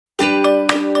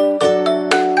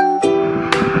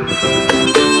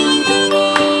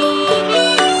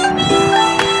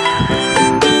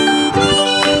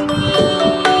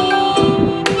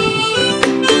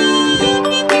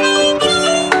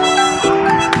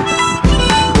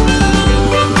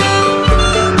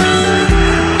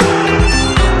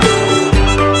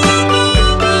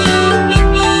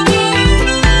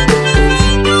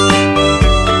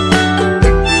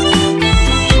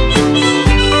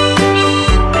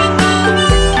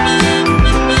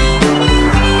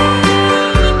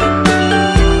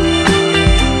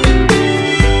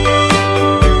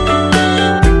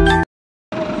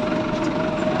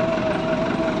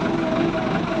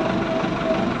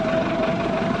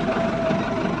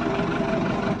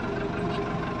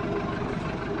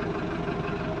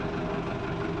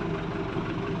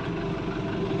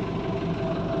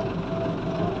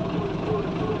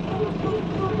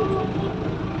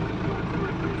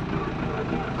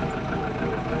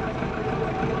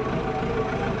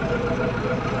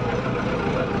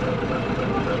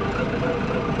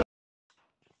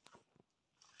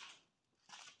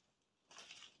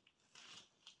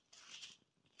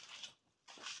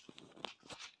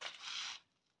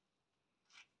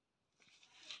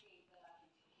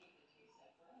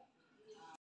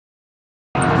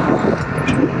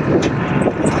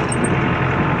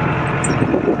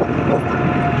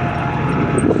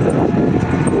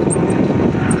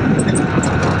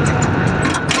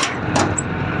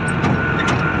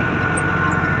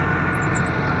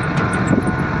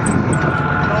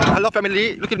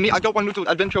family. Look at me. I got one little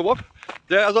adventure walk.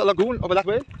 There's a lagoon over that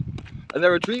way. And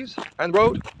there are trees and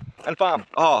road and farm.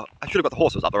 Oh, I should have got the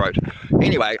horses up the road.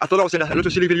 Anyway, I thought I was in a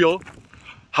little silly video.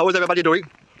 How is everybody doing?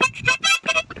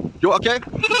 You okay?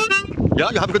 Yeah,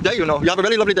 you have a good day, you know. You have a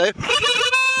really lovely day.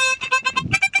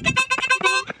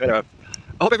 Anyway,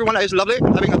 I hope everyone is lovely,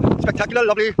 having a spectacular,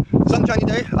 lovely, sunshiny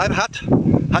day. I have a hat.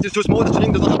 Hat is too small, the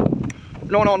string does not help.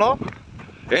 No.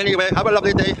 Anyway, have a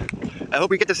lovely day. I hope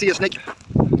we get to see a snake.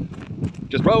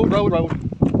 Just road.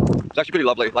 It's actually pretty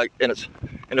lovely, like in its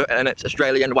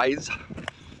Australian ways.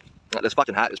 This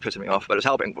fucking hat is pissing me off, but it's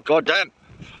helping. But god damn,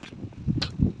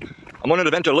 I'm on an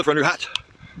adventure to look for a new hat.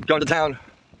 Going to town.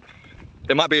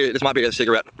 This might be a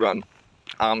cigarette run.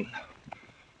 I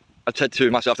said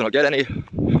to myself to not get any,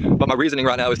 but my reasoning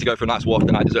right now is to go for a nice walk,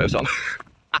 and I deserve some.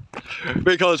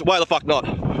 Because why the fuck not?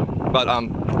 But I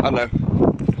don't know.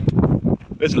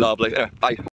 It's lovely. Anyway,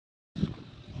 bye.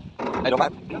 Hey, don't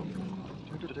mind.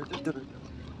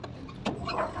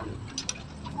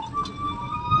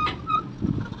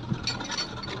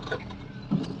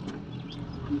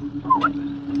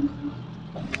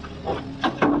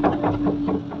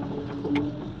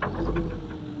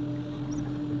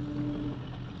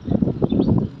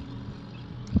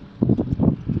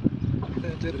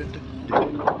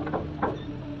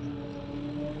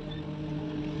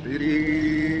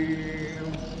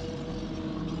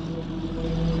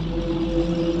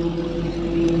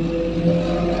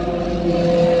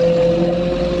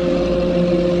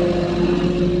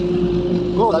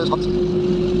 Oh, that is hot.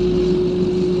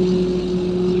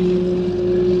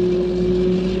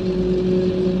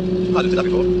 I didn't do that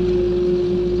before.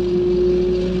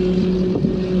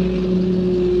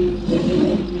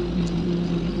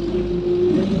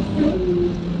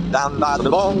 Down by the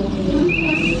billabong.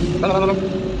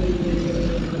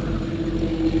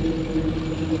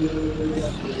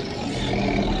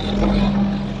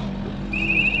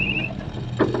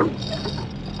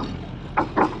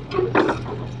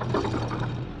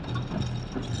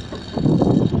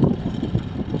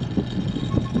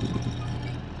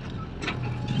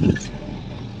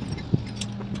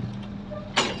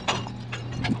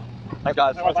 Thanks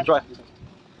guys, enjoy.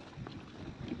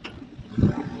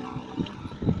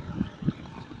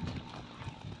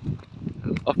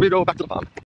 Off we go back to the farm.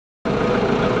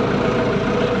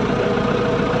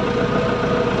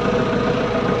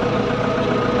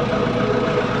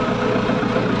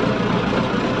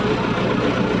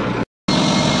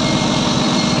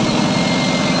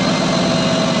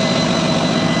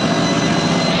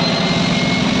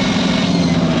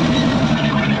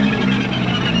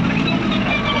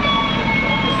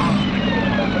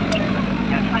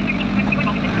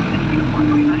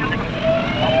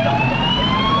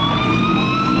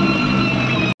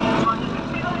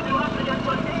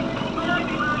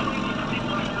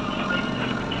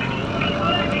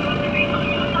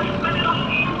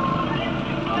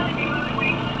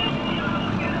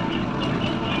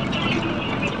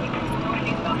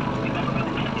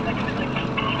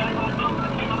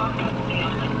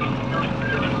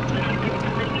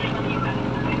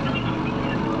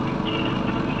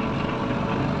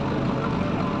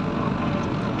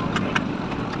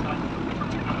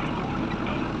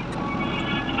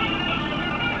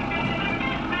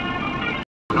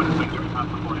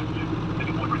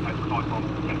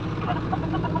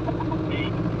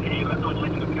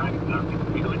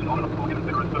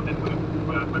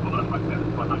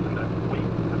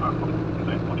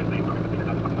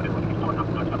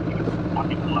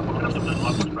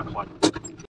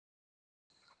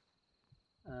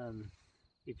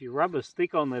 If you rub a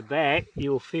stick on the back,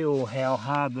 you'll feel how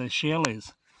hard the shell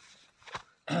is.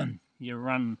 You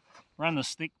run the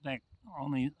stick back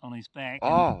on his back.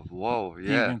 Oh, whoa,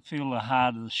 yeah. You can feel the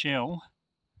hard of the shell.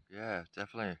 Yeah,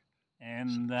 definitely.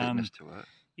 And to it.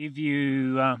 If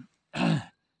you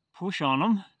push on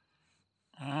him,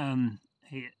 and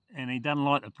he doesn't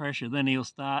like the pressure, then he'll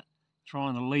start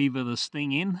trying to lever the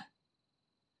sting in.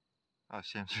 Oh,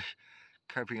 seems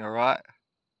coping all right.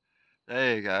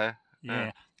 There you go.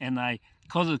 Yeah, and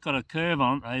because it's got a curve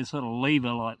on it, they sort of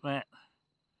lever like that.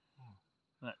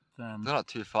 But they're not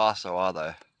too fast though, are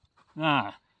they?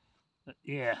 No. But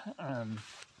yeah,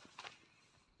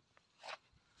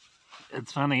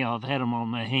 it's funny, I've had them on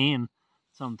my hand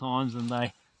sometimes, and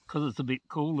because it's a bit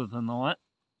cooler tonight,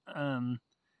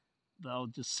 they'll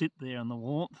just sit there in the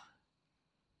warmth.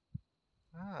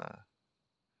 Ah.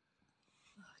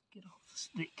 Get off the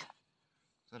stick.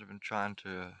 Instead of been trying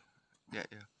to get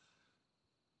you.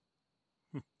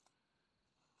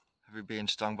 Have you been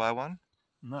stung by one?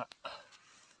 No.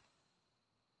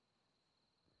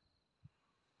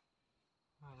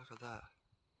 Oh, look at that.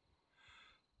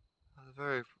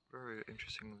 very, very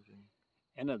interesting looking.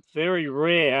 And it's very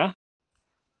rare.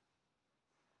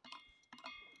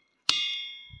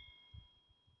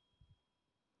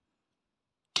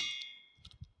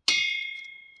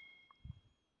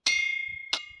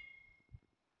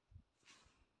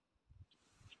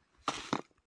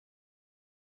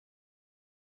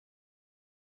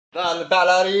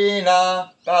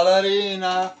 Ballerina,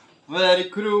 ballerina, very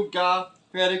kruga,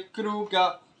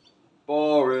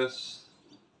 Boris.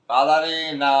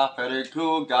 Ballerina, very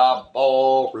kruga,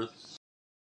 Boris.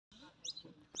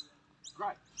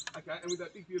 Great. Okay, and with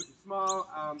that big beautiful smile,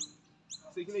 so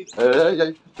you can eat.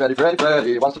 Hey,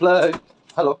 Freddy wants to play.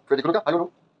 Hello, Freddy Krueger.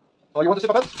 Hello. Oh, you want to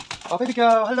sit my bed? Oh, baby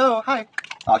girl. Hello. Hi.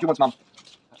 Ah, she wants mum.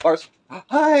 Boris.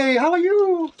 Hi. How are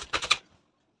you?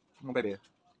 Oh, baby.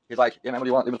 He's like, yeah, man, what do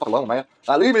you want? Leave me the fuck alone, man.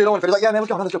 Leave me alone. Freddy's like, yeah, man, let's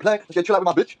go. Let's go play. Let's get chill out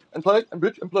with my bitch and play and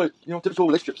bitch and play. You know, typical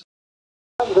relationships.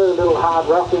 Very little hard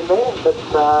rock in there, but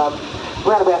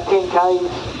around about 10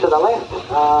 k's to the left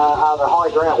are the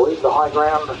high ground. We use the high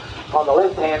ground on the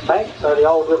left-hand bank, so the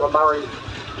old River Murray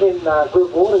in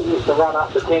good water used to run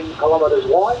up to 10 kilometres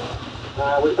wide.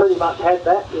 We pretty much had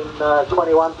that in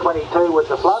 21, 22 with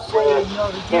the flood, where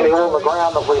nearly all the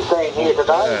ground that we're seeing here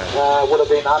today would have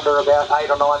been under about 8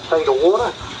 or 9 feet of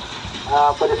water.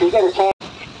 But if you get a chance...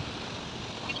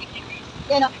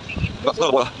 That's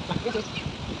not water.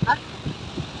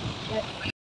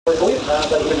 But you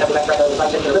can have the background of the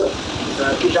same river.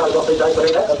 Few showers off these days, but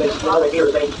in that, there's nowhere near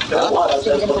as many wide as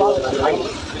there's for the water. I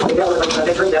think that would have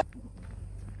been a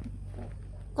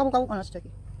Gobble, gobble. Oh, that's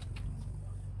turkey.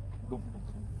 How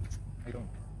you doing?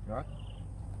 You alright?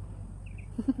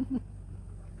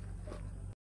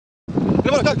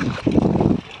 Come on, go!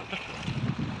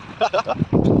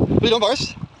 What are you doing, Boris?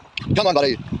 Come on,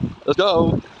 buddy. Let's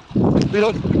go. What are you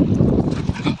doing?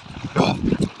 Go.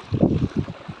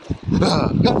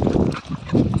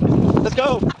 Let's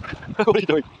go. What are you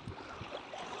doing?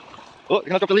 Oh, you're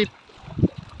gonna drop the lead.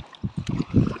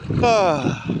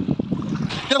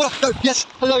 Get the water. Go. Yes.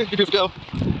 Hello, you beautiful girl.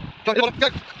 Come on, get the water. Go.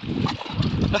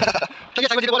 Take your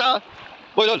time to get the water.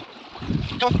 What are you doing?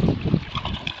 Come on.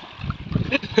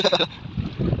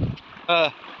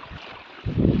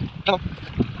 Come on.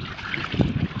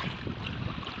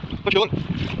 What you doing?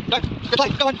 Go. Get play.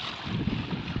 Go on.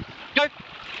 Go.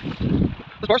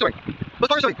 What's Boris doing? What's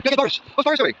Boris doing? Go get Boris. What's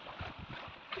Boris doing?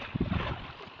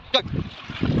 Go.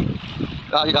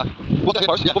 Yeah. Walk down here,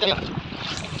 Boris. Yeah, walk down here.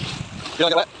 You don't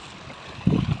get wet.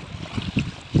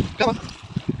 Come on.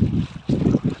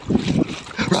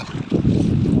 Run.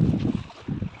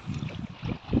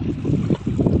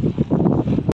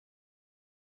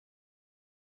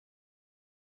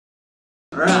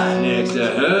 Right next to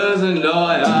hers and I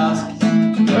asked,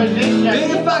 did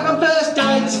you fuck on first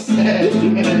dates? Did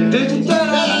you turn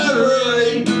out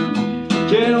really?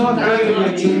 Can I bring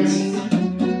your kids?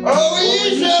 Oh, you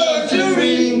showed to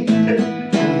me.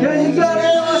 Cause you got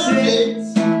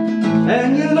innocence and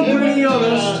you look pretty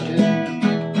honest.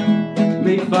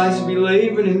 Me face be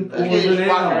leaving in quarters an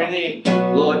hour.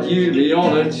 Like you be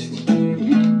honest.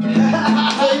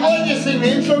 Hey, why did you see me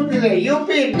in something there? You're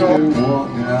being gone.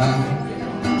 Walking out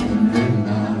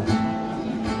midnight.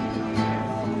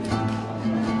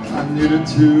 I needed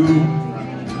to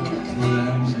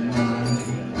cleanse my mind.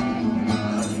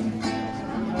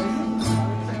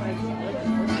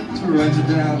 To raise it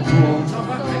down for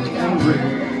and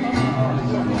rain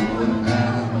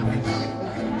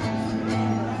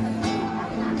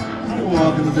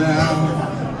walking down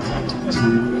to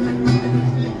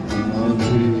the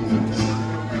beach.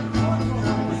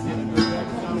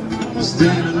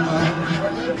 Standing up,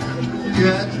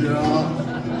 get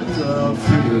your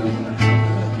feeling.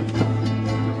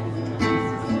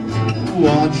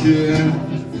 Watching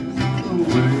the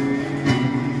waves.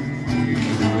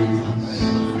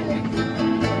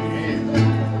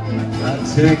 I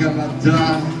take out my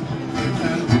dime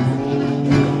and roll.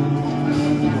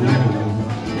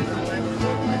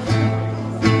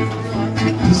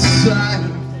 Decide,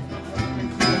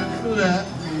 let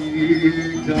me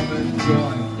come and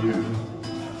join you.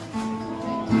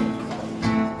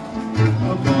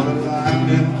 About a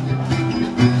lightning,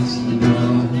 it's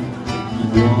love,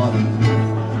 water.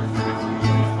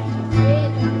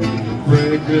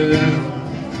 Breaking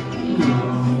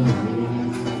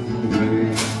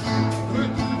waves.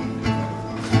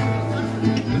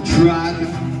 Trying,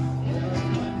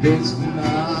 it's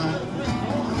my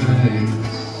face.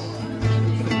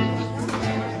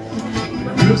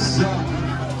 You saw me.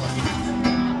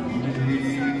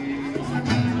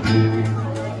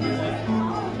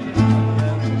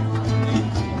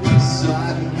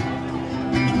 Beside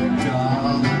the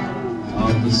calm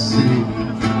of the sea.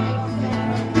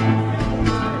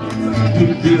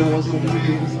 kills me,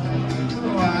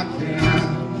 so I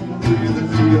can't breathe the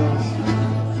feels.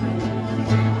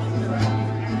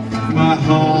 My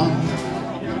heart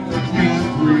can't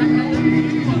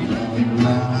breathe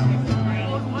aloud.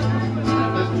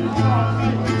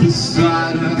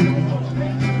 Decided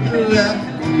let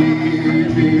me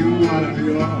be one of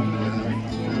your men.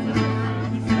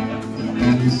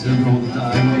 And you said roll the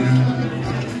die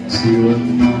again, see what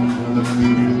number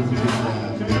you have.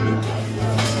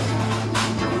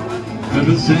 And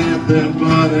it's ain't their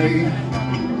body,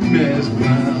 may as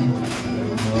well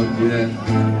forget.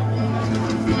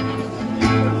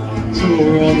 So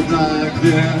roll the die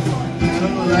again, and the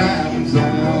lambs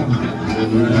on the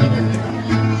red.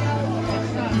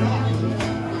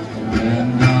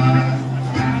 And I'm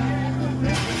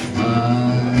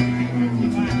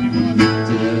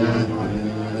dead.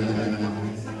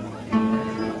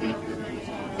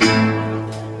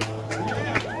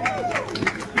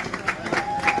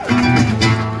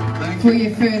 For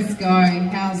your first go,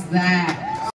 how's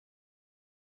that?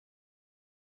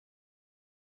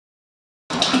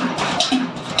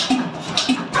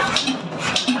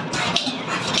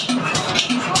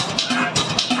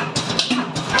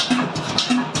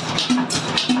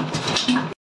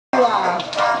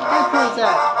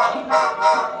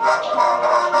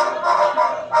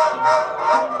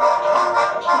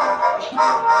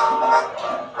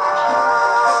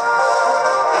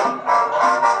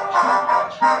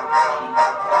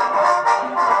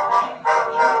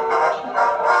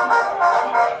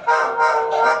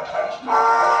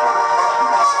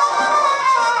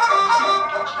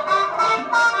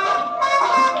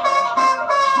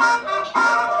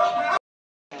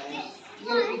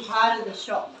 Part of the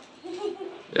shop.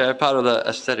 Yeah, part of the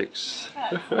aesthetics. Oh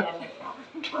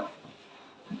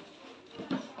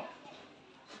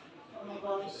my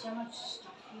god, there's so much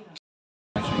stuff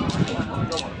here.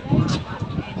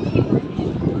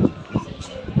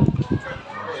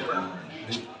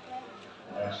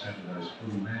 Our Saturday's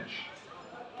full match.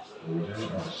 The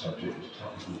other subject is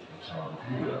topical guitar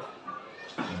computer.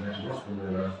 And there's what the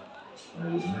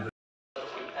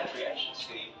repatriation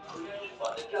scheme created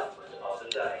by the government of the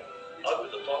day. Over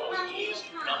the following years,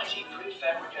 90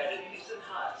 prefabricated Nissan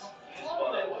hearts used by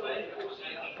local vehicles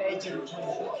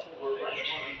were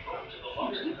initially brought to the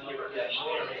Lockton irrigation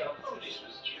area. This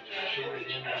was due to the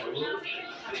shortage and restrictions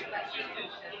being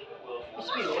extended. This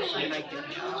would be awesome to make your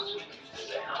house.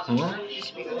 Hmm?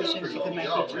 This would be awesome if you could make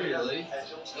it too.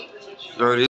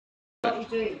 There it is. What you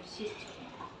do, sit.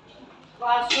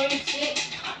 Classroom, sit.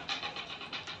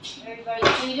 Everybody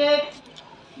seated.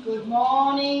 Good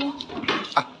morning.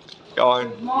 Go on.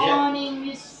 Good morning,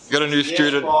 Miss. Got a new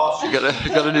student.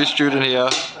 Got a new student here.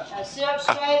 Now sit up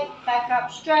straight, back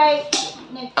up straight.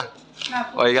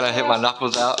 Oh, you're gonna hit my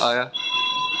knuckles out, are you?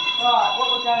 Right, what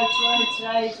we're going to learn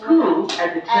today is School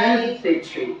at the turn of the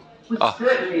century was Oh.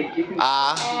 certainly a different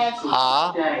R,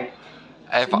 R, today.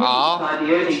 F, R, By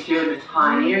the early German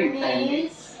pioneering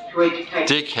families to educate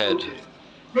dickhead. children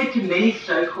led to many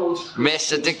so-called schools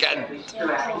Mr. Dickhead. established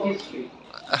throughout history.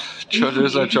 Children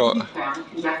is no These joke. can be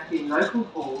found conducted in local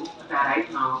halls about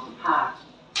 8 miles apart.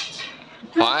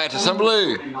 Quiet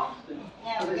assembly. In Loxton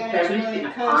Now was we're going to established learn in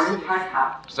a cursive. fine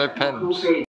hut There's no pens. called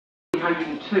the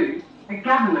 1902, a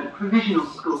government provisional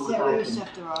school was So we opened. just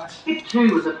have to write. It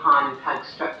too was a pine and pug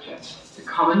structure, the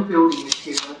common building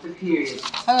material of the period.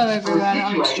 Hello everyone, I'm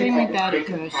Situated extremely at the bad at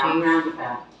present town cursive.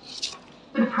 roundabout.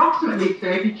 With approximately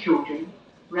 30 children,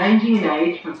 ranging in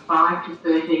age from 5 to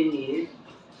 13 years,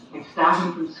 and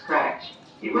starting from scratch,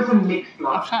 it was a mixed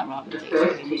lot. I can't write The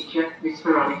first teacher, Miss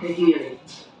Veronica Healy.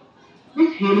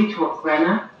 Miss Healy taught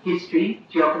grammar, history,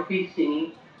 geography,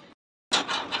 singing.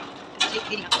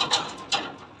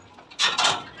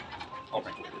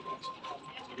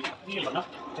 So you want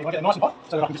to get it nice and hot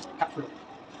so that I can just cut through it. You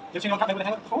ever seen anyone cut with a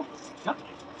hammer before? No?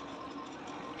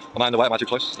 Am I in the way? Am I too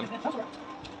close? Yeah, that's all right.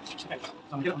 Okay, so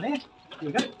I'm going to get it on there. Here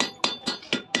we go.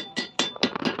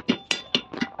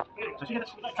 So see how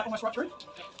that's cut almost right through?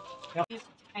 Now,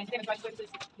 and to demonstrate purposes,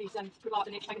 these scribble out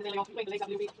the neck, taking the belly off, bring the legs up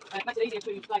a little bit, makes it easier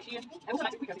to place shear, and also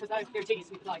makes it quicker because they're tedious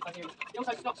with the blades, those areas. It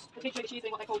also stops potentially the shears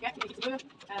being what they call gap, which is a blur,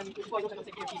 which is why you've also got a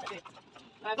set of shears back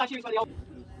there. Blade shear is one of the old.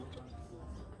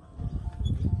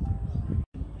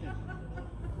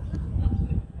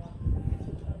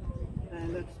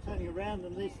 And that's turning around,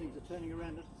 and these things are turning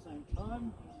around at the same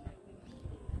time.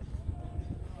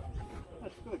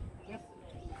 That's good. Yep.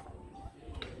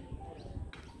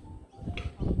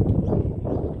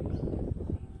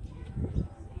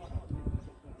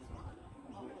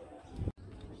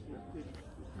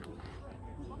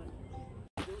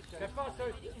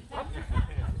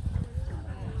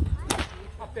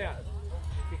 Up down.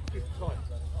 Keep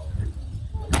tight.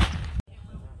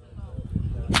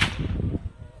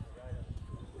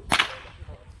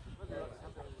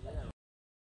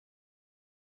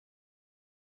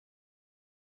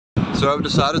 So I've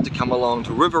decided to come along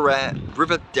to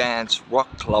River Dance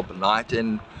Rock Club night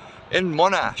in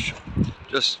Monash.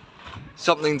 Just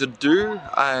something to do,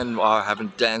 and I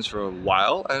haven't danced for a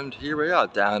while, and here we are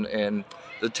down in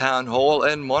the town hall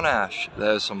in Monash.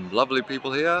 There's some lovely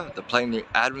people here. They're playing the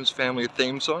Addams Family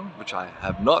theme song, which I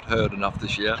have not heard enough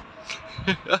this year.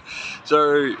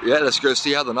 So yeah, let's go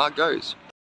see how the night goes.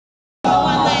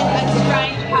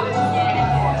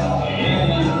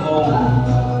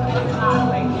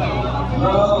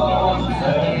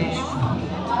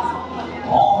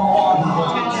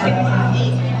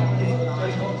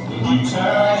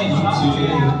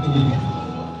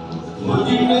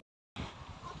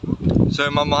 So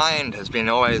my mind has been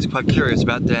always quite curious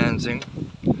about dancing,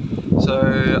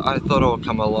 so I thought I'll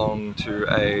come along to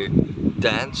a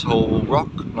dance hall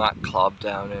rock nightclub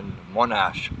down in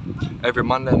Monash every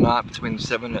Monday night between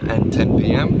 7 and 10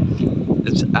 p.m.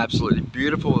 It's absolutely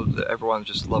beautiful. Everyone's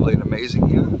just lovely and amazing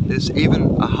here. There's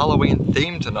even a Halloween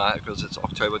theme tonight because it's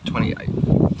October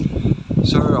 28th.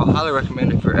 So I highly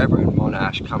recommend if you're ever in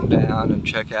Monash, come down and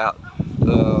check out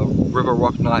the River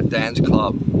Rock Night Dance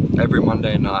Club every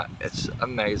Monday night. It's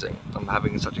amazing. I'm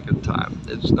having such a good time.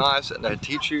 It's nice, and they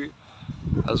teach you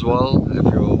as well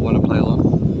if you want to play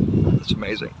along. It's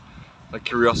amazing. My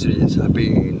curiosities have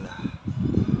been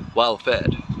well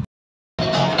fed.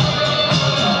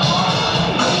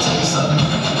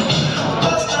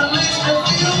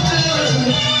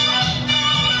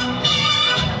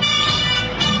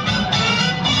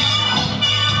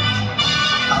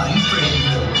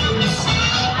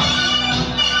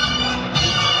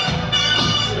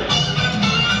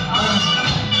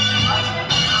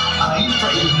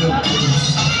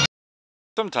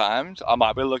 Sometimes I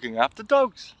might be looking after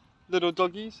dogs. Little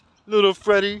doggies, little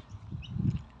Freddy.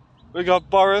 We got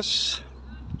Boris.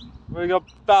 We got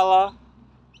Bella.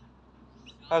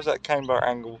 How's that camera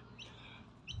angle?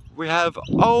 We have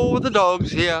all the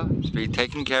dogs here to be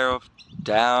taken care of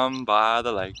down by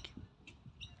the lake.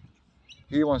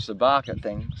 He wants to bark at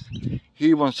things.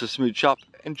 He wants to smooch up,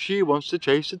 and she wants to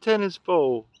chase a tennis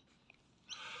ball.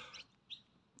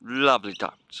 Lovely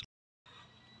times.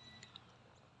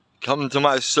 Come to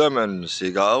my sermon,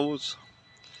 seagulls.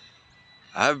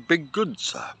 I have big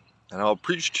goods, and I'll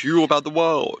preach to you about the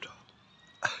world.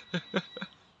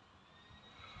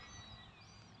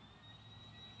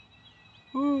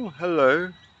 Oh,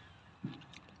 hello.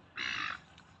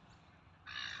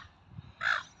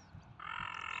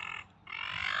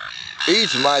 Eat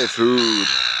my food.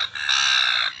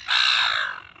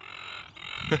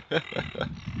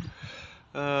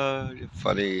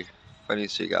 Funny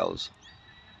seagulls.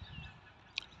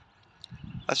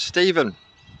 That's Stephen.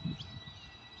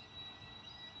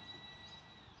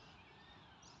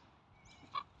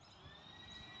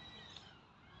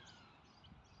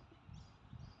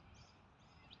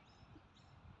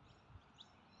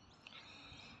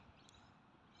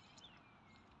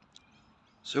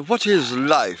 So what is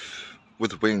life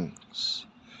with wings?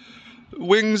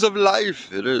 Wings of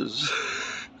life it is.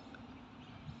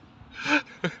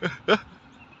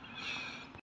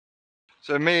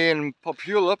 So me and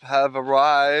Populip have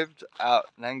arrived at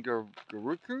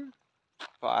Nangaruku,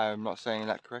 if I'm not saying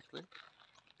that correctly.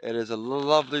 It is a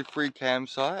lovely free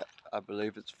campsite. I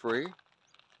believe it's free.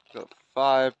 Got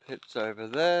 5 pits over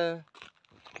there.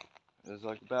 There's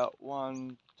like about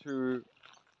 1, 2,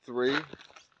 3,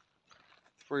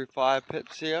 5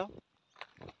 pits here.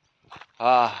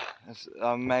 Ah, it's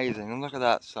amazing. And look at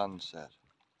that sunset.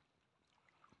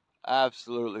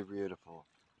 Absolutely beautiful.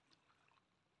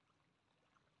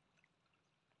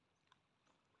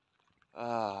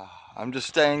 I'm just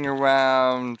staying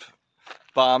around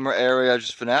Barmer area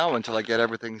just for now until I get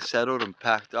everything settled and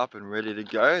packed up and ready to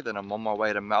go. Then I'm on my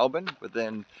way to Melbourne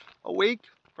within a week,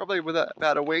 probably within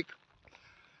about a week.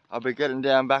 I'll be getting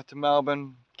down back to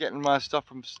Melbourne, getting my stuff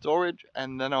from storage,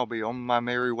 and then I'll be on my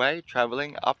merry way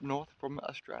traveling up north from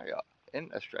Australia,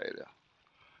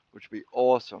 which would be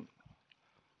awesome.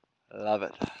 Love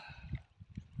it.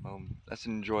 Let's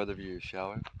enjoy the view,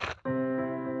 shall we?